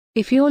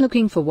If you're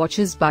looking for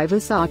watches by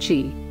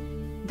Versace,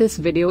 this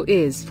video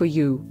is for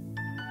you.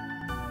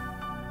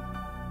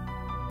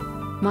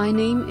 My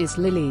name is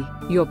Lily,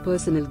 your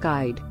personal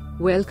guide.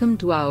 Welcome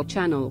to our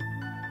channel.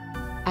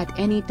 At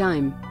any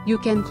time, you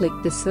can click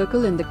the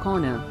circle in the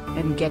corner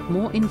and get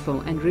more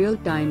info and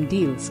real-time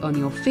deals on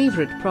your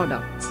favorite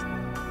products.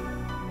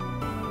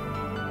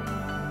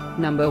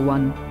 Number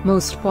 1,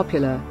 Most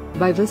Popular,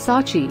 by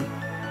Versace.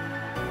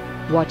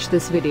 Watch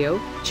this video,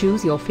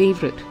 choose your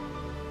favorite.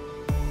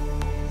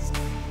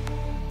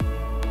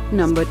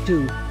 Number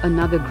 2,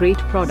 another great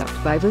product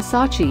by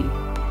Versace.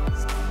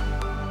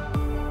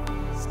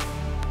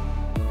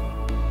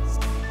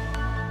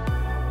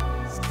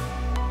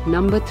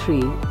 Number 3.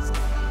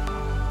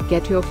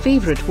 Get your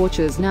favorite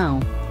watches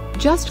now.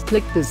 Just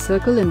click the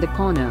circle in the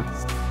corner.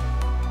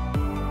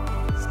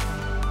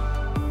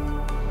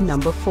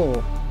 Number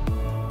 4.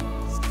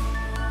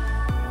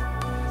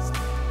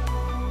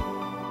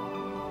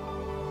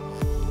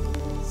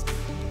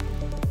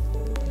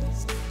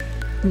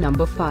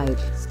 Number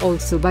 5,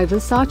 also by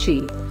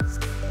Versace.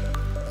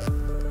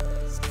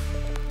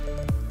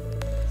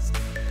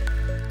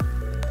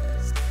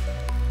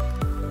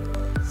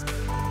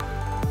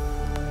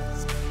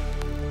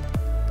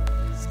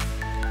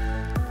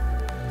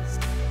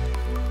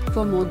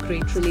 For more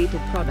great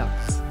related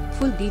products,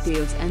 full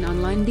details and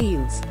online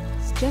deals,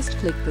 just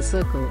click the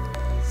circle.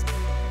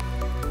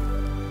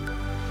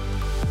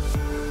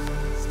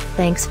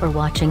 Thanks for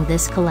watching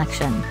this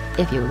collection.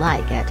 If you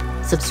like it,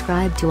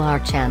 subscribe to our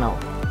channel.